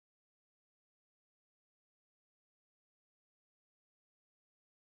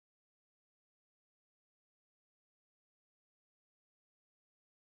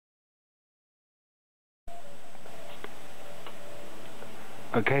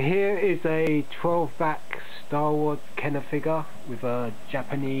Okay, here is a 12-back Star Wars Kenner figure with a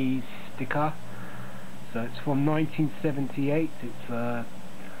Japanese sticker. So it's from 1978. It's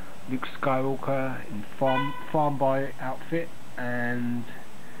Luke Skywalker in farm boy outfit, and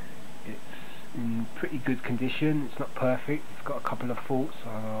it's in pretty good condition. It's not perfect. It's got a couple of faults.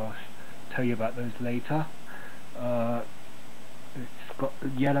 I'll tell you about those later. It's got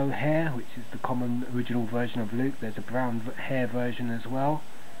yellow hair, which is the common original version of Luke. There's a brown hair version as well.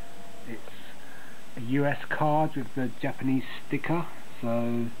 It's a US card with the Japanese sticker.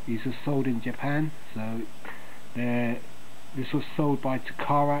 So these are sold in Japan. So this was sold by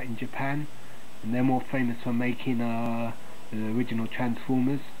Takara in Japan, and they're more famous for making the original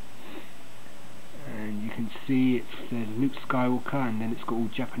Transformers. And you can see it says Luke Skywalker, and then it's got all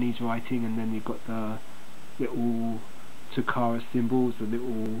Japanese writing, and then you've got the little Takara symbols, the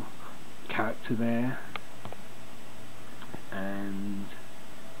little character there, and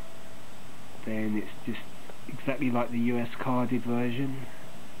then it's just exactly like the US carded version.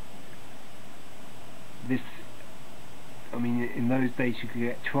 I mean, in those days you could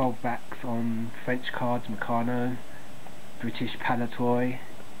get 12 backs on French cards, Meccano, British Palatoy,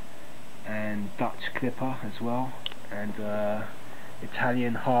 and Dutch Clipper as well, and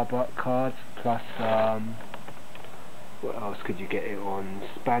Italian Hardback cards, plus what else could you get it on?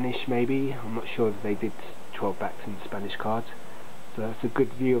 Spanish maybe? I'm not sure if they did 12 backs in Spanish cards. So that's a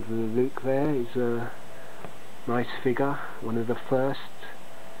good view of the Luke there. It's a nice figure, one of the first.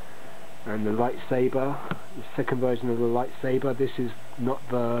 And the lightsaber, the second version of the lightsaber. This is not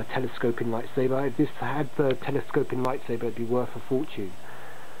the telescoping lightsaber. If this had the telescoping lightsaber, it'd be worth a fortune.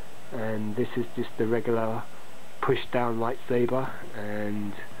 And this is just the regular push down lightsaber,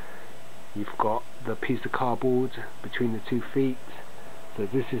 and you've got the piece of cardboard between the 2 feet. So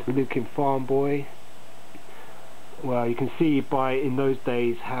this is the Luke in Farm Boy. Well, you can see in those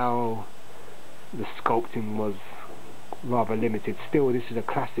days how the sculpting was rather limited. Still, this is a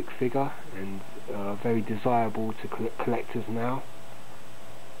classic figure, and very desirable to collectors now.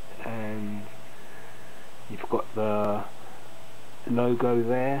 And you've got the logo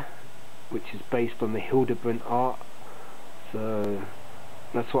there, which is based on the Hildebrand art. So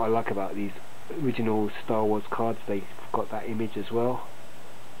that's what I like about these original Star Wars cards. They've got that image as well.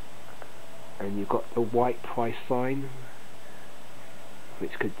 And you've got the white price sign,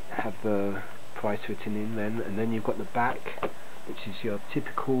 which could have the price written in then. And then you've got the back, which is your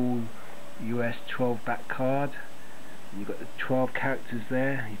typical US 12-back card. And you've got the 12 characters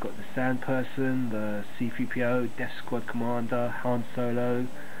there. You've got the Sand Person, the C-3PO, Death Squad Commander, Han Solo,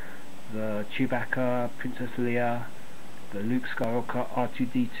 the Chewbacca, Princess Leia, the Luke Skywalker,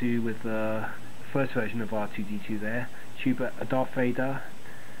 R2-D2 with the first version of R2-D2 there, Darth Vader,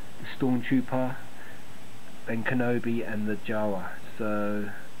 the Stormtrooper, Ben Kenobi, and the Jawa. So,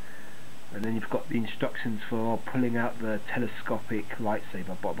 and then you've got the instructions for pulling out the telescopic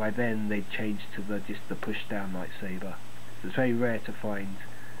lightsaber, but by then they'd changed to just the push down lightsaber. So it's very rare to find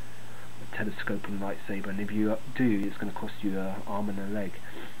a telescoping lightsaber, and if you do, it's going to cost you an arm and a leg.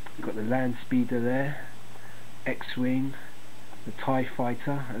 You've got the Land Speeder there, X-Wing, the TIE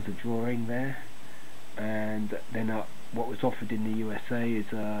Fighter as a drawing there, and then what was offered in the USA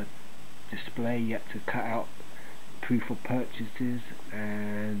is a display. You had to cut out proof of purchases,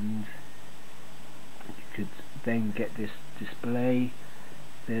 and you could then get this display.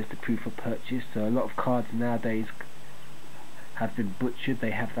 There's the proof of purchase. So a lot of cards nowadays have been butchered.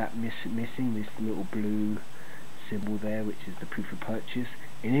 They have that missing, this little blue symbol there, which is the proof of purchase.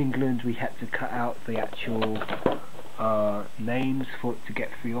 In England, we had to cut out the actual names to get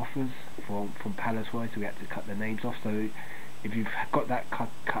free offers from Palatoy, so we had to cut the names off. So if you've got that cut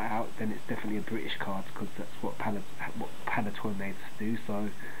out, then it's definitely a British card, because that's what Palatoy made us do. So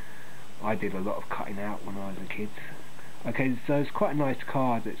I did a lot of cutting out when I was a kid. Okay, so it's quite a nice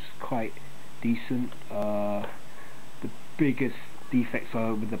card. It's quite decent. The biggest defects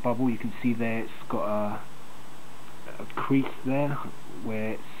are with the bubble. You can see there it's got a crease there,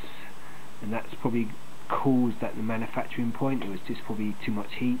 and that's probably caused at the manufacturing point. It was just probably too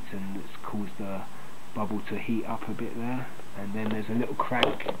much heat, and it's caused the bubble to heat up a bit there. And then there's a little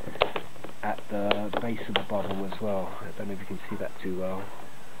crack at the base of the bubble as well. I don't know if you can see that too well.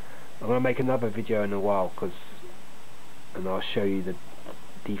 I'm going to make another video in a while, and I'll show you the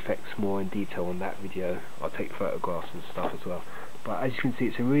defects more in detail on that video. I'll take photographs and stuff as well. But as you can see,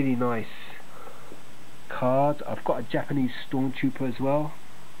 it's a really nice card. I've got a Japanese Stormtrooper as well,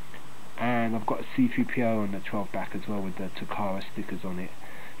 and I've got a C-3PO on the 12-back as well with the Takara stickers on it.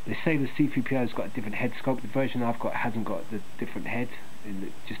 They say the C-3PO's got a different head sculpt. The version I've got hasn't got the different head,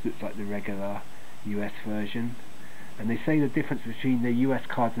 it just looks like the regular US version. And they say the difference between the US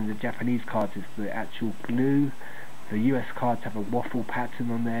cards and the Japanese cards is the actual glue. The US cards have a waffle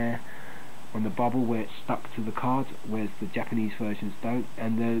pattern on there, on the bubble where it's stuck to the card, whereas the Japanese versions don't.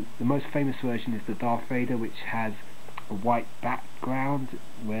 And the most famous version is the Darth Vader, which has a white background,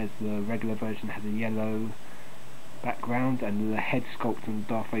 whereas the regular version has a yellow background, and the head sculpt on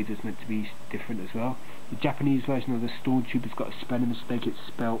Darth Vader is meant to be different as well. The Japanese version of the Stormtrooper's got a spelling mistake. It's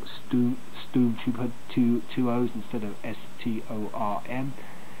spelled Stormtrooper, two O's instead of S-T-O-R-M.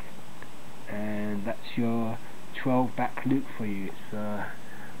 And that's your 12 back Luke for you. It's a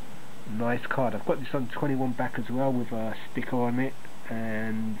nice card. I've got this on 21 back as well with a sticker on it,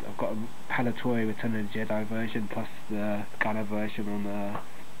 and I've got a Palatoy Return of the Jedi version plus the Gunner version on the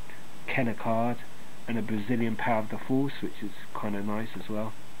Kenner card, and a Brazilian Power of the Force, which is kind of nice as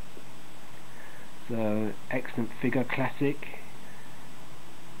well. So excellent figure, classic.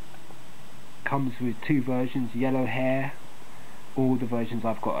 Comes with two versions, yellow hair. All the versions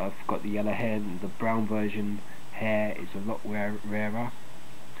I've got the yellow hair, and the brown version hair is a lot rarer.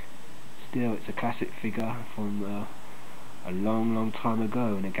 Still, it's a classic figure from a long time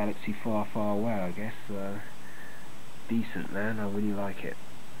ago in a galaxy far away, I guess. Decent, man. I really like it.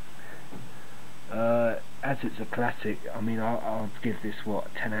 As it's a classic, I mean, I'll give this,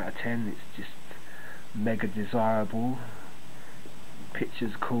 what, 10 out of 10. It's just mega desirable.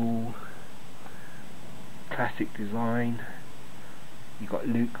 Picture's cool. Classic design. You got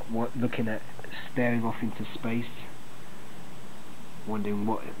Luke staring off into space, wondering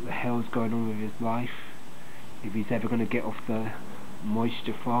what the hell's going on with his life, if he's ever going to get off the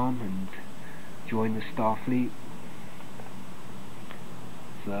moisture farm and join the Starfleet.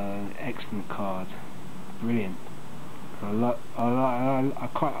 So excellent card, brilliant.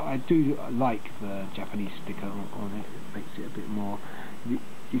 I do like the Japanese sticker on it. It makes it a bit more.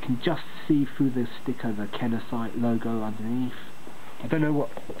 You can just see through the sticker the Kenner site logo underneath. I don't know what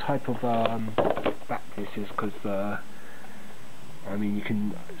type of back this is, because I mean, you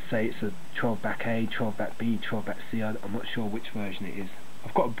can say it's a 12 back A, 12 back B, 12 back C. I'm not sure which version it is.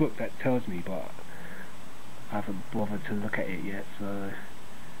 I've got a book that tells me, but I haven't bothered to look at it yet. So,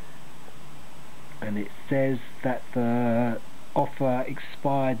 and it says that the offer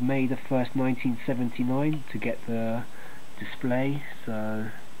expired May the 1st, 1979 to get the display.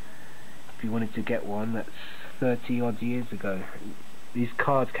 So if you wanted to get one, that's 30 odd years ago. These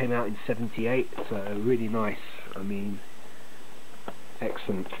cards came out in 78, so really nice. I mean,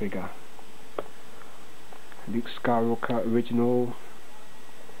 excellent figure. Luke Skywalker original,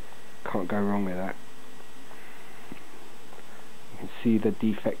 can't go wrong with that. You can see the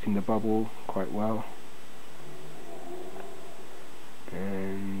defect in the bubble quite well,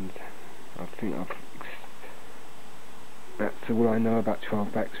 and I think that's all I know about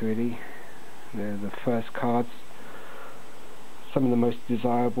 12 backs really. They're the first cards, some of the most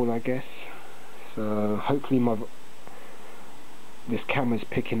desirable, I guess. So hopefully this camera's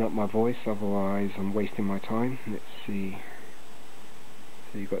picking up my voice, otherwise I'm wasting my time. Let's see.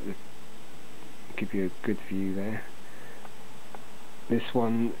 So you've got give you a good view there. This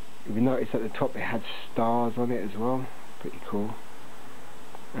one, if you notice at the top, it had stars on it as well. Pretty cool.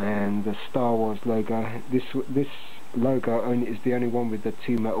 And the Star Wars logo. This logo is the only one with the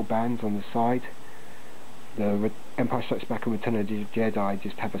two metal bands on the side. The Empire Strikes Back and Return of the Jedi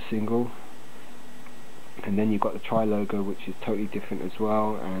just have a single. And then you've got the tri-logo, which is totally different as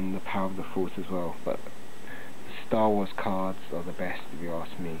well, and the Power of the Force as well. But the Star Wars cards are the best, if you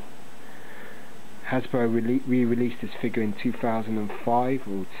ask me. Hasbro re-released this figure in 2005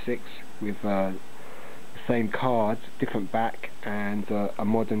 or 6 with the same cards, different back, and a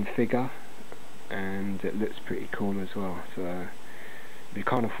modern figure, and it looks pretty cool as well. So if you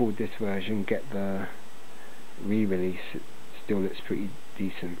can't afford this version, get the re-release. It still looks pretty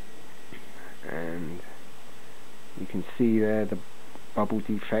decent. And you can see there the bubble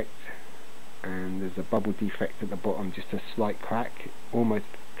defect, and there's a bubble defect at the bottom, just a slight crack. Almost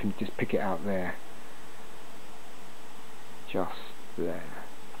can just pick it out there, just there.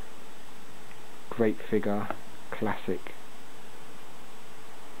 Great figure, classic.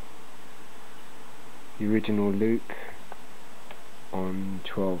 The original Luke on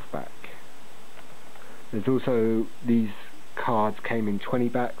 12 back. There's also, these cards came in 20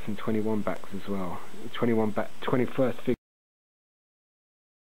 backs and 21 backs as well. 21 back, 21st figure.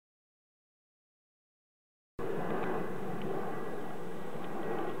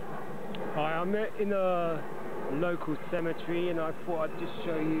 Hi, I'm in a local cemetery, and I thought I'd just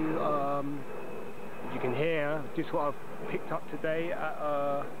show you, as you can hear, just what I've picked up today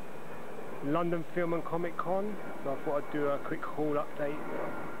at London Film and Comic Con. So I thought I'd do a quick haul update.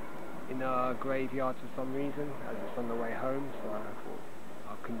 in a graveyard for some reason, as it's on the way home, so I thought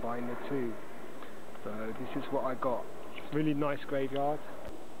I'll combine the two. So this is what I got. It's a really nice graveyard.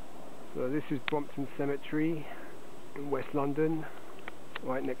 So this is Brompton Cemetery in West London,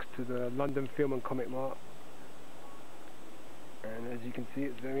 right next to the London Film and Comic Mart. And as you can see,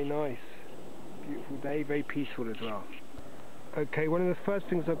 it's very nice. Beautiful day, very peaceful as well. Okay, one of the first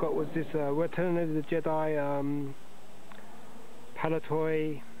things I got was this Return of the Jedi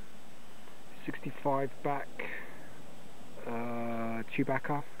Palatoy 65 back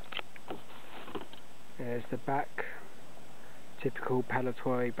Chewbacca. There's the back, typical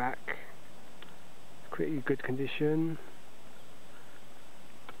Palatoy back. Pretty good condition,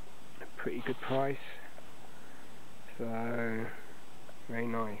 a pretty good price, so very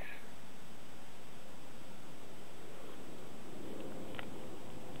nice.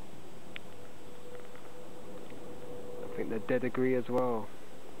 I think the dead agree as well.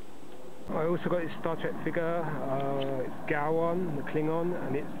 I also got this Star Trek figure, it's Gowon, the Klingon,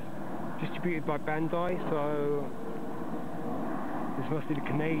 and it's distributed by Bandai, so this must be the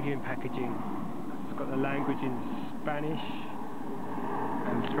Canadian packaging. It's got the language in Spanish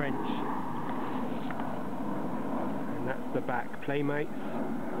and French, and that's the back, Playmates.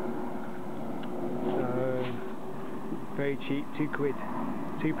 So very cheap, £2,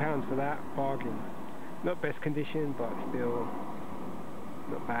 £2 for that, bargain. Not best condition, but still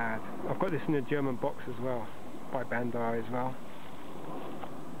not bad. I've got this in a German box as well, by Bandai as well.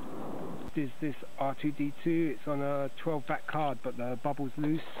 Is this R2-D2, it's on a 12 back card, but the bubble's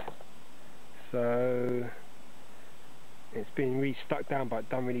loose, so it's been really stuck down but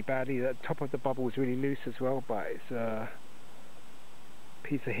done really badly. The top of the bubble is really loose as well, but it's a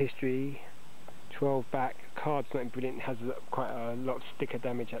piece of history. 12 back, card's not in brilliant, it has quite a lot of sticker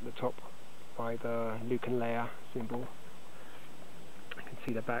damage at the top by the Luke and Leia symbol. You can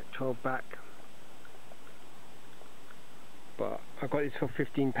see the back, 12 back. But I got this for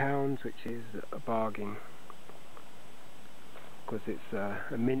 £15, which is a bargain, because it's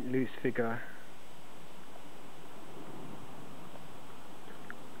a mint loose figure.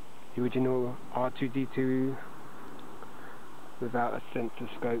 The original R2-D2 without a sensor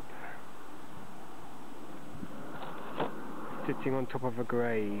scope, sitting on top of a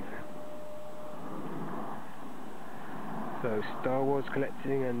grave. So Star Wars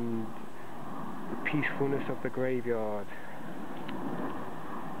collecting and the peacefulness of the graveyard.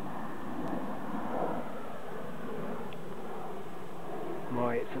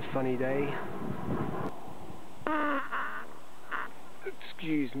 Right, it's a sunny day.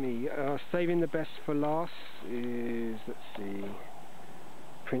 Excuse me. Saving the best for last is, let's see,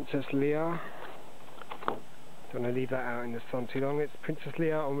 Princess Leia. Don't want to leave that out in the sun too long. It's Princess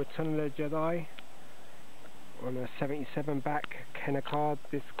Leia on Return of the Jedi on a 77 back Kenner card.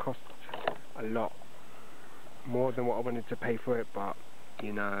 This costs a lot more than what I wanted to pay for it, but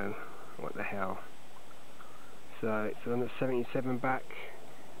you know, what the hell. So it's on a 77 back,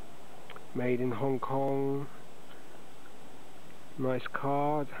 made in Hong Kong. Nice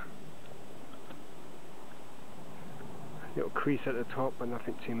card. Little crease at the top, but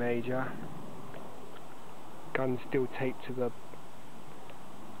nothing too major. Gun still taped to the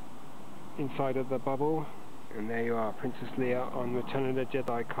inside of the bubble, and there you are, Princess Leia on Return of the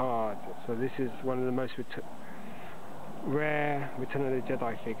Jedi card. So this is one of the most rare Return of the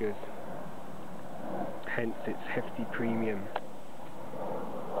Jedi figures, hence its hefty premium.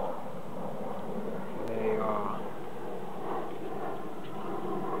 There you are.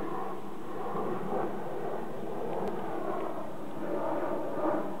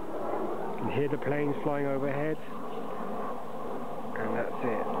 You can hear the planes flying overhead, and that's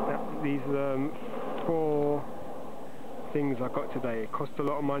it. These are the 4 things I got today. It cost a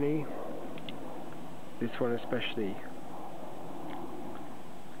lot of money, this one especially.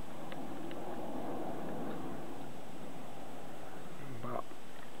 But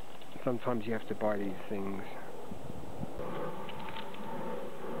sometimes you have to buy these things.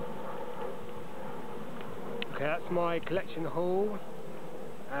 Okay, that's my collection haul,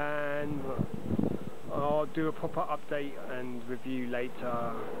 and I'll do a proper update and review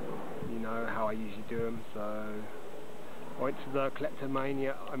later, you know how I usually do them. So I went to the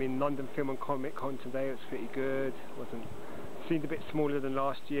London Film and Comic Con today. It was pretty good. Seemed a bit smaller than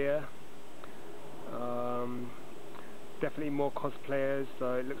last year. Definitely more cosplayers,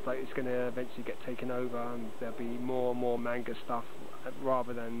 so it looks like it's going to eventually get taken over, and there'll be more and more manga stuff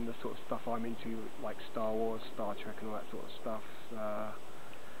rather than the sort of stuff I'm into, like Star Wars, Star Trek and all that sort of stuff.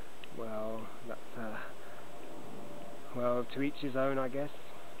 Well, that's well, to each his own, I guess,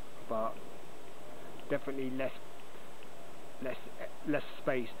 but definitely less less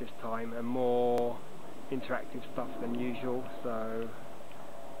space this time and more interactive stuff than usual, so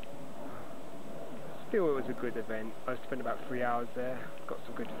still it was a good event. I spent about 3 hours there, got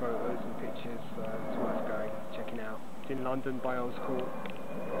some good photos and pictures, so it's worth going, checking out. It's in London by Old School,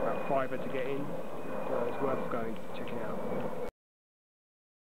 it's about £5 to get in, so it's worth going, checking it out.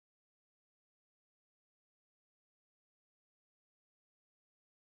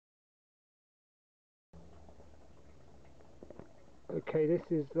 Okay, this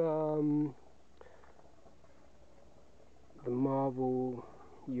is the Marvel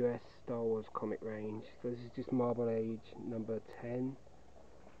US Star Wars comic range. So this is just Marvel Age number 10.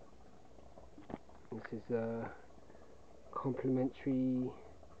 This is a complimentary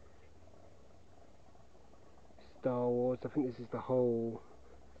Star Wars. I think this is the whole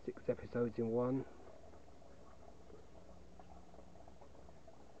 6 episodes in one.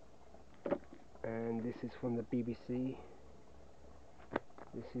 And this is from the BBC.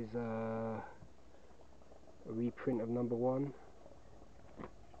 This is a reprint of number 1.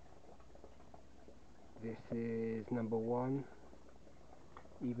 This is number 1.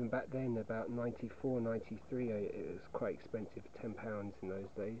 Even back then, about 94, 93, it was quite expensive, £10 in those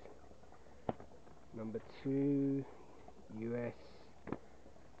days. Number 2, US.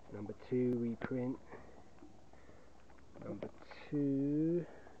 Number 2, reprint. Number 2,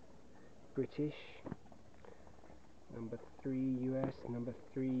 British. Number 3, US. Number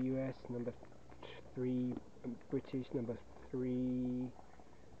 3, US. Number 3, British. Number 3,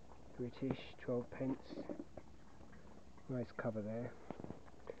 British, 12p. Nice cover there.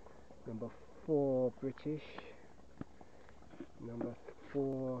 Number 4, British. Number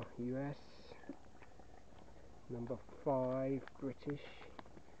 4, US. Number 5, British.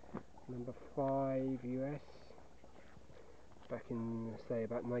 Number 5, US. Back in, say,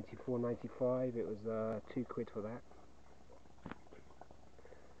 about 94, 95, it was £2 for that.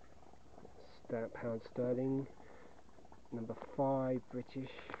 £1 sterling. Number 5,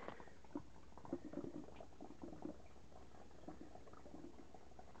 British.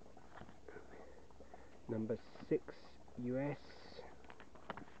 Number 6, US.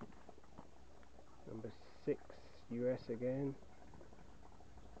 Number 6, US again.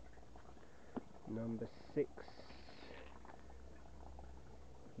 Number 6,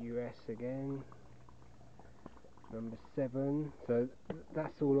 US again. Number 7. So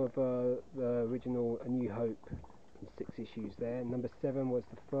that's all of the original A New Hope in 6 issues there. Number 7 was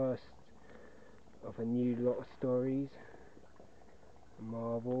the first of a new lot of stories.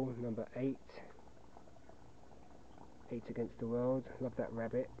 Marvel. Number 8. 8 Against the World, love that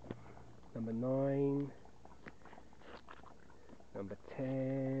rabbit. Number 9, number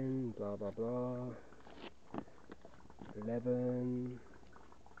 10, blah blah blah. 11,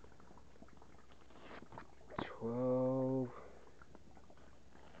 12,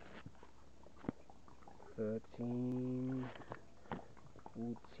 13,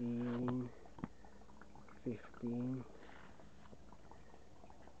 14, 15,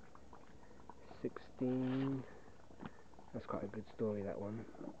 16. That's quite a good story, that one.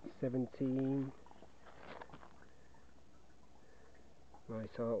 17.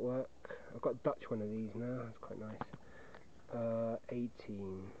 Nice artwork. I've got a Dutch one of these now, that's quite nice.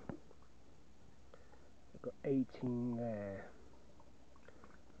 18. I've got 18 there.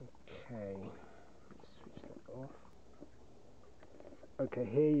 Okay, let's switch that off. Okay,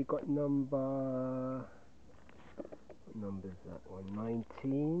 here you've got number... what number is that one?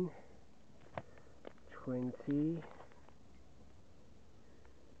 19. 20.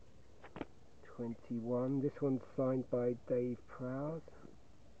 21. This one's signed by Dave Prowse.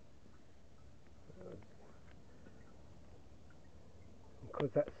 Because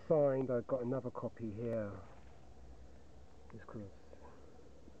that's signed, I've got another copy here. Just because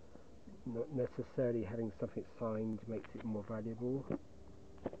not necessarily having something signed makes it more valuable.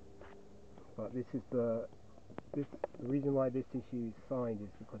 But this is the reason why this issue is signed is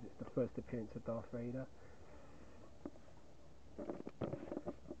because it's the first appearance of Darth Vader.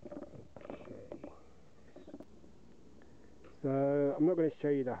 So I'm not going to show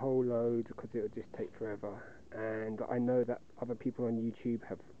you the whole load because it would just take forever, and I know that other people on YouTube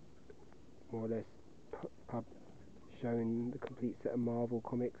have more or less shown the complete set of Marvel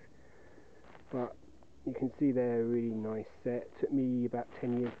comics, but you can see they're a really nice set. It took me about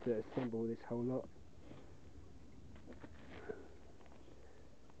 10 years to assemble this whole lot.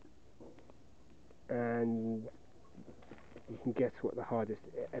 And you can guess what the hardest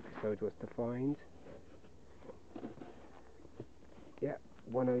episode was to find. Yeah,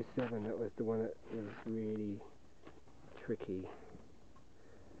 107, that was the one that was really tricky.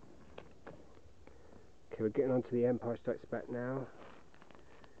 Okay, we're getting on to the Empire Strikes Back now.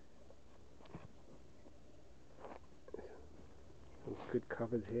 Some good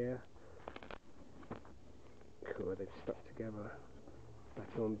covers here. Cool, they've stuck together.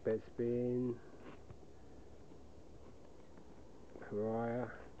 Back on Bespin, Pariah,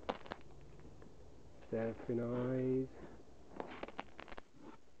 Seraphim Eyes.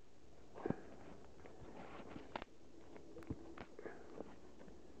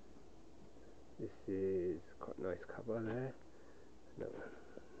 This is quite a nice cover there.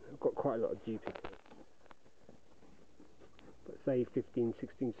 I've got quite a lot of duplicates. But say 15,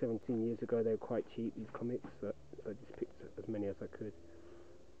 16, 17 years ago they were quite cheap, these comics, so I just picked as many as I could.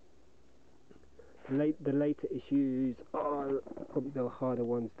 The later issues are probably the harder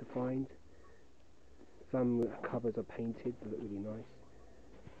ones to find. Some covers are painted, they look really nice.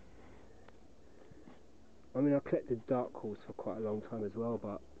 I mean, I collected Dark Horse for quite a long time as well,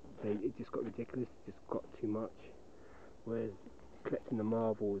 but it just got ridiculous, it just got too much. Whereas collecting the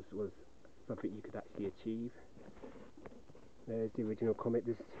Marvels was something you could actually achieve. There's the original comic.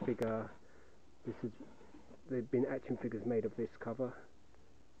 This figure, there've been action figures made of this cover.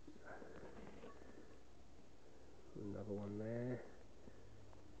 Another one there.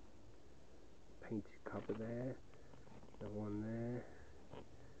 Painted cover there. Another one there.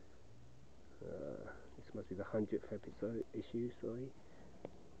 This must be the 100th issue, sorry.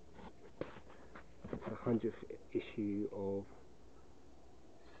 The 100th issue of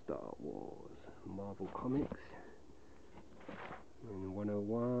Star Wars Marvel Comics. And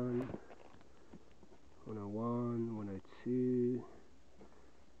 101, 101, 102,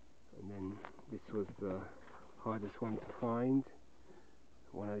 and then this was the hardest one to find,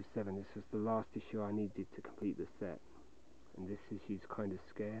 107. This was the last issue I needed to complete the set, and this issue's kind of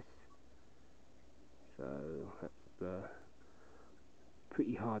scarce, so that's the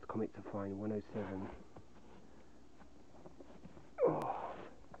pretty hard comic to find, 107. Oh.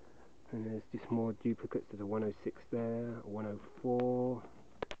 And there's just more duplicates. There's a 106 there, a 104,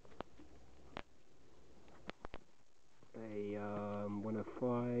 a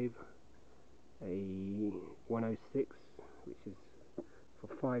 105, a 106, which is for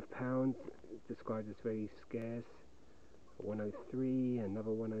 £5, described as very scarce, a 103,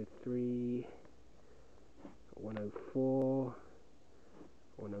 another 103, a 104,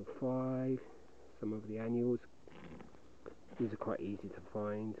 105, some of the annuals. These are quite easy to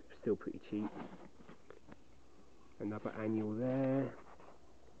find, still pretty cheap. Another annual there.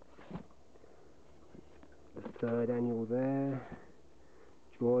 The third annual there.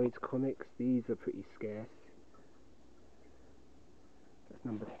 Droids comics, these are pretty scarce. That's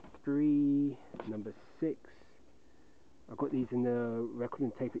number 3, number 6. I got these in the Record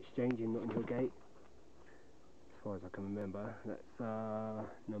and Tape Exchange in Notting Hill Gate, as far as I can remember. That's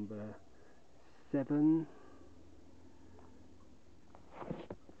number 7.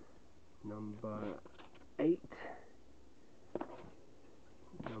 Number 8,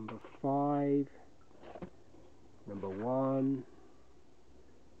 number 5, number 1,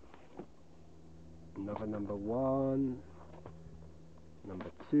 another number 1,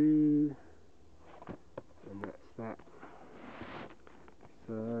 number 2, and that's that.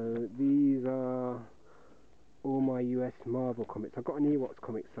 So these are all my US Marvel comics. I've got an Ewoks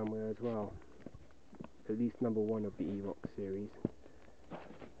comic somewhere as well, at least number 1 of the Ewoks series.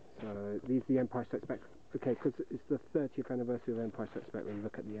 So these are the Empire Strikes Back. Okay, because it's the 30th anniversary of Empire Strikes Back, we'll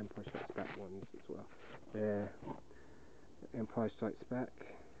look at the Empire Strikes Back ones as well. There, Empire Strikes Back.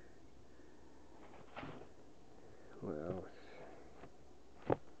 What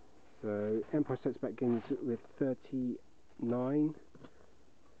else? So Empire Strikes Back begins with 39,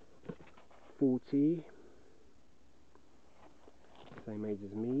 40, same age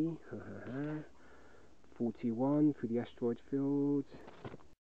as me, 41 through the asteroid field.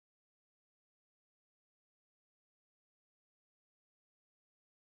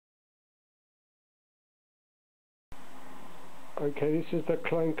 Okay, this is the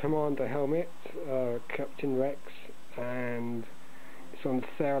Clone Commander helmet, Captain Rex, and it's on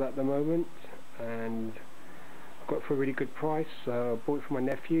sale at the moment, and I got it for a really good price, so I bought it for my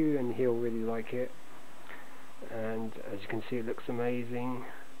nephew and he'll really like it. And as you can see, it looks amazing.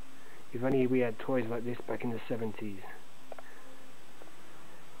 If only we had toys like this back in the 70s.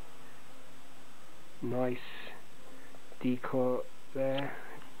 Nice decor there,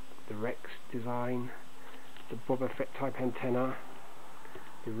 the Rex design, the Boba Fett type antenna,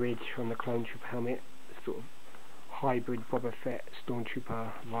 the ridge on the Clone Trooper helmet, sort of hybrid Boba Fett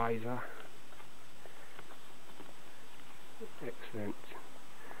Stormtrooper visor. Excellent,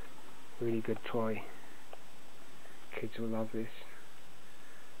 really good toy. Kids will love this.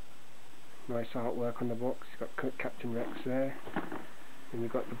 nice artwork on the box. You've got Captain Rex there. And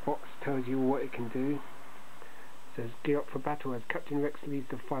you've got the box tells you what it can do. It says, gear up for battle as Captain Rex leads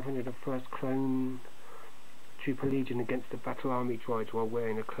the 501st Clone Trooper Legion against the Battle Army droids while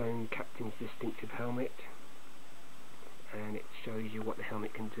wearing a clone captain's distinctive helmet. And it shows you what the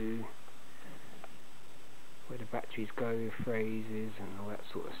helmet can do, where the batteries go, phrases and all that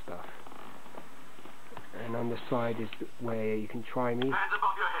sort of stuff. And on the side is where you can try me. Hands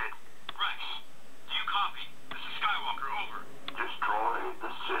above your head. Rex, do you copy? This is Skywalker, over. Destroy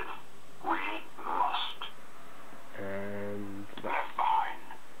the Sith. We must. And left behind,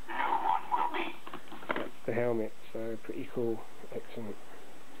 no one will be. That's the helmet, so pretty cool, excellent.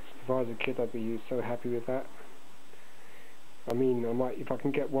 If I was a kid I'd be so happy with that. I mean, I might, if I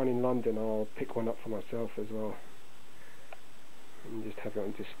can get one in London, I'll pick one up for myself as well. And just have it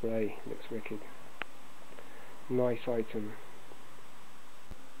on display, looks wicked. Nice item.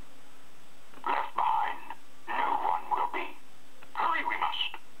 Left behind, no one will be. Hurry we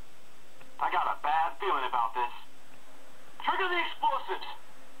must. I got a bad feeling about this. Trigger the explosives.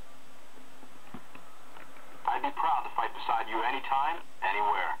 I'd be proud to fight beside you anytime,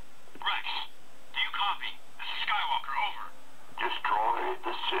 anywhere. Rex, do you copy? This is Skywalker, over. Destroy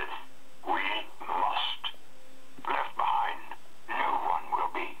the Sith. We must. Left behind, no one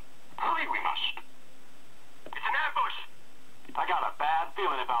will be. Hurry we must. It's an ambush! I got a bad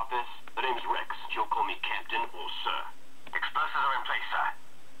feeling about this. The name's Rex. You'll call me Captain or Sir. Explosives are in place, sir.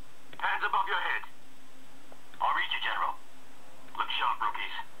 Hands above your head. I'll read you, General. Look sharp,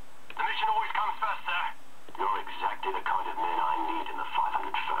 rookies. The mission always comes first, sir. You're exactly the kind of men I need in the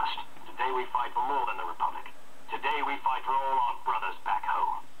 501st. Today we fight for more than the Republic. Today we fight for all our brothers back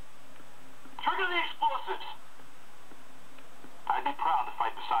home. Trigger the explosives! I'd be proud to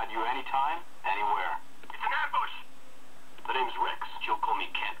fight beside you anytime, anywhere. It's an ambush! The name's Rex. You'll call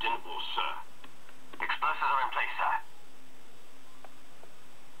me Captain or Sir. Explosives are in place, sir.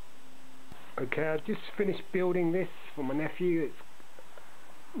 Okay, I just finished building this for my nephew.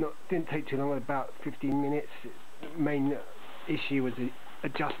 Didn't take too long, about 15 minutes. The main issue was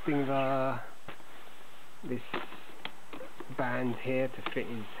adjusting this band here to fit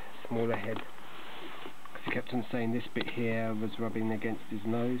his smaller head. Because he kept on saying this bit here was rubbing against his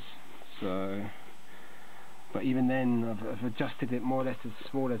nose. So, but even then, I've adjusted it more or less as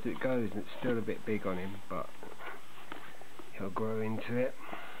small as it goes, and it's still a bit big on him, but he'll grow into it.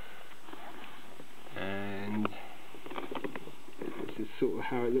 And this is sort of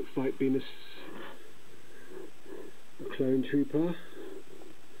how it looks like being a clone trooper.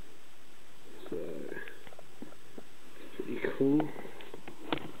 So it's pretty cool.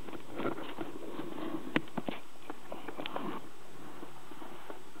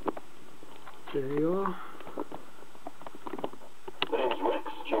 There you are. The name's Rex.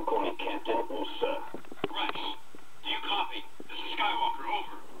 You'll call me Captain or Sir. Rex, do you copy? This is Skywalker,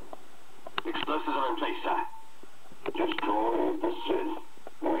 over. Explosives are in place, sir. Destroy the Sith.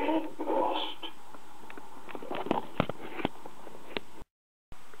 We must.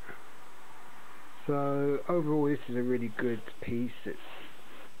 So overall, this is a really good piece.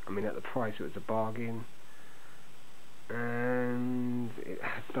 I mean, at the price, it was a bargain, and it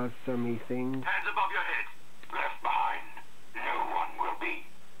does so many things. Hands above your head. Left behind, no one will be.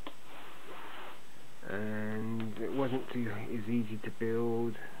 And it wasn't as easy to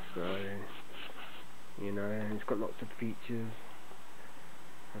build, so you know, and it's got lots of features.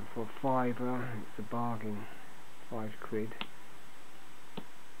 And for £5, it's a bargain. £5.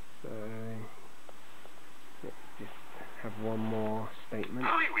 So let's just have one more statement.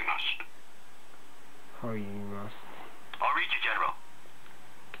 Hurry we must. Hurry you must. I'll read you, General.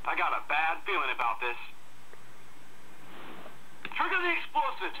 I got a bad feeling about this. Trigger the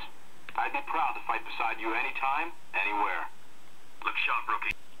explosives. I'd be proud to fight beside you anytime, anywhere. Look sharp,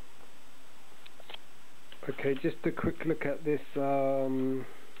 rookie. Okay, just a quick look at this clone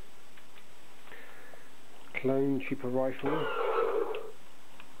trooper rifle.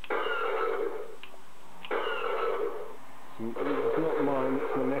 It's not mine,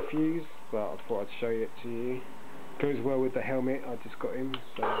 it's my nephew's, but I thought I'd show it to you. Goes well with the helmet I just got him,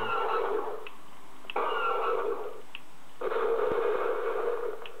 so.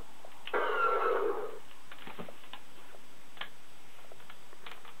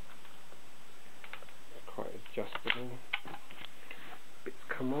 Quite adjustable. Bits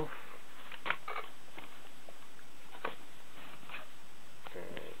come off.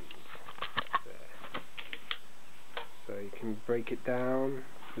 So you can break it down.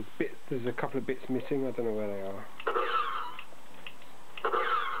 There's a couple of bits missing, I don't know where they are.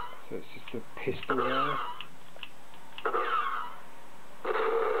 So it's just a pistol there.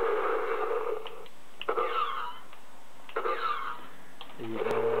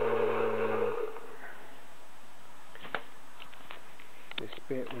 This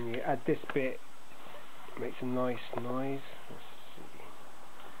bit, when you add this bit, it makes a nice noise. Let's see.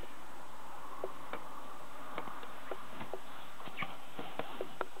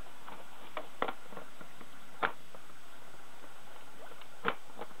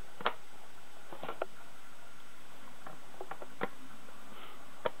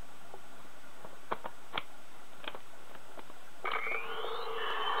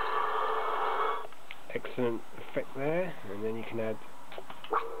 Excellent effect there, and then you can add,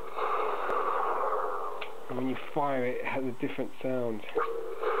 and when you fire it, it has a different sound.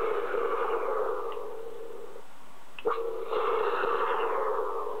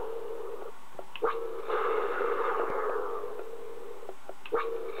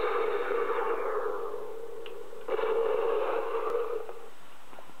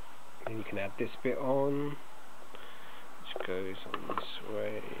 Then you can add this bit on, which goes on this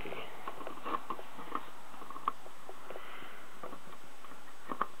way.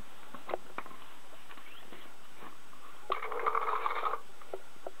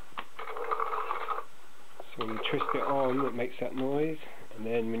 So when you twist it on, it makes that noise, and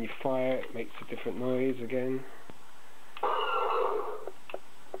then when you fire it, it makes a different noise again.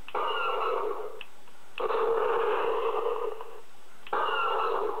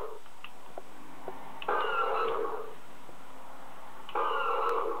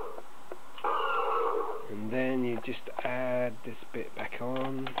 And then you just add this bit back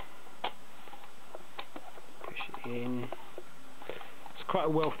on, push it in. It's quite a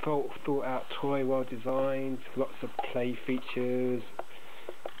well thought out toy, well designed, lots of play features.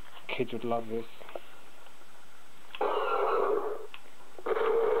 Kids would love this.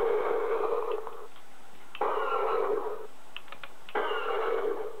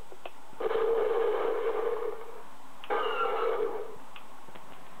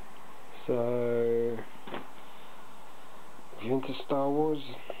 So, if you're into Star Wars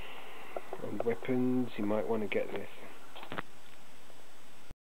and weapons, you might want to get this.